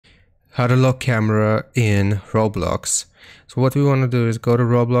how to lock camera in Roblox. So what we want to do is go to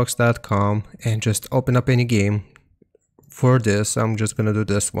roblox.com and just open up any game. For this, I'm just gonna do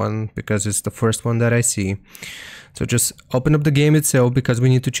this one because it's the first one that I see. So just open up the game itself because we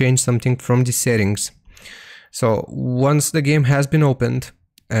need to change something from the settings. So once the game has been opened,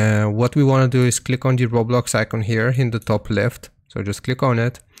 what we want to do is click on the Roblox icon here in the top left. So just click on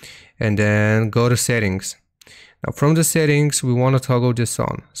it and then go to settings. Now from the settings, we want to toggle this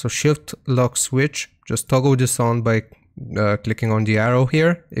on. So shift lock switch, just toggle this on by clicking on the arrow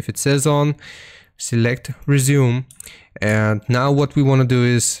here. If it says on, select resume. And now what we want to do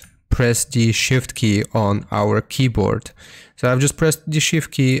is press the shift key on our keyboard. So I've just pressed the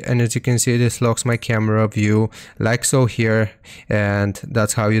shift key, and as you can see, this locks my camera view like so here, and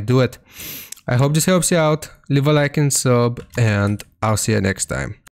that's how you do it. I hope this helps you out. Leave a like and sub, and I'll see you next time.